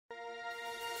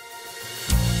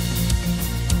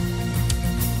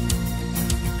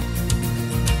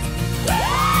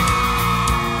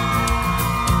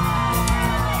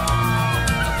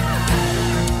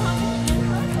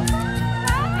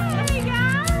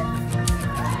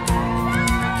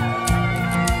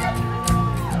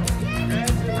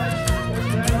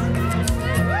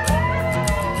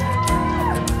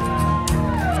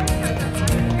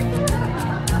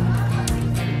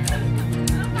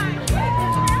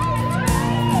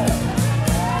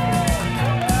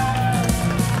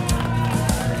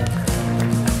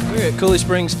at Cooley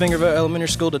Springs-Fingerville Elementary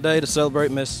School today to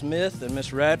celebrate Miss Smith and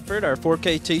Miss Radford, our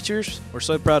 4K teachers. We're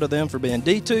so proud of them for being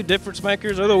D2 Difference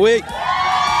Makers of the Week.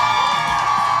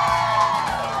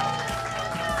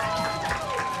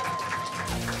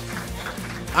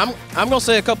 I'm going to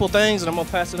say a couple things and I'm going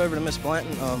to pass it over to Miss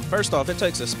Blanton. First off, it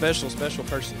takes a special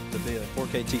person to be a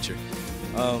 4K teacher.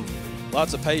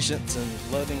 Lots of patience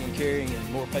and loving and caring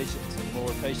and more patience and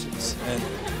more patience. And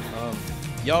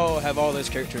y'all have all those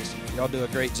characteristics. Y'all do a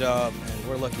great job, and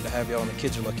we're lucky to have y'all, and the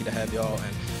kids are lucky to have y'all.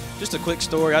 And just a quick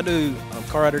story, I do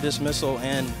car rider dismissal,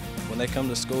 and when they come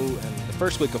to school, and the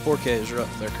first week of 4K is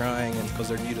rough. They're crying because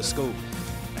they're new to school.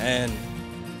 And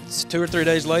 2 or 3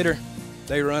 days later,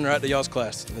 they run right to y'all's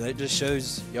class. And it just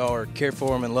shows y'all are care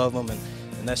for them and love them, and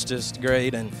that's just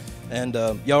great. And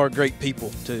y'all are great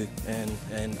people too.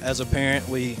 And as a parent,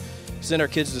 we send our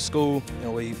kids to school. You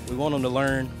know, we want them to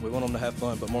learn, we want them to have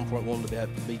fun, but more important, we want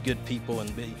them to be good people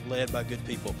and be led by good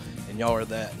people. And y'all are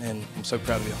that, and I'm so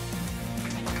proud of y'all.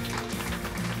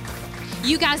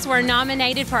 You guys were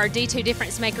nominated for our D2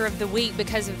 Difference Maker of the Week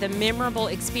because of the memorable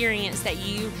experience that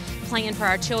you planned for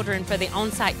our children for the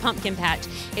on-site pumpkin patch.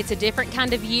 It's a different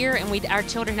kind of year, and our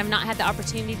children have not had the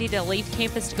opportunity to leave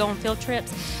campus to go on field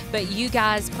trips, but you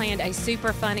guys planned a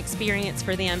super fun experience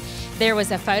for them. There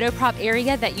was a photo prop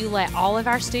area that you let all of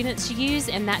our students use,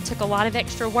 and that took a lot of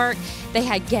extra work. They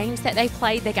had games that they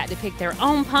played. They got to pick their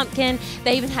own pumpkin.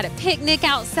 They even had a picnic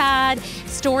outside,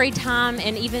 story time,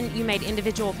 and even you made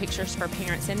individual pictures for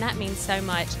parents, and that means so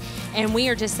much. And we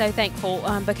are just so thankful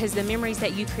because the memories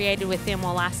that you created with them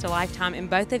will last a lifetime, and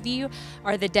both of you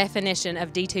are the definition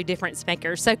of D2 Difference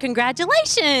Makers. So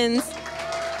congratulations.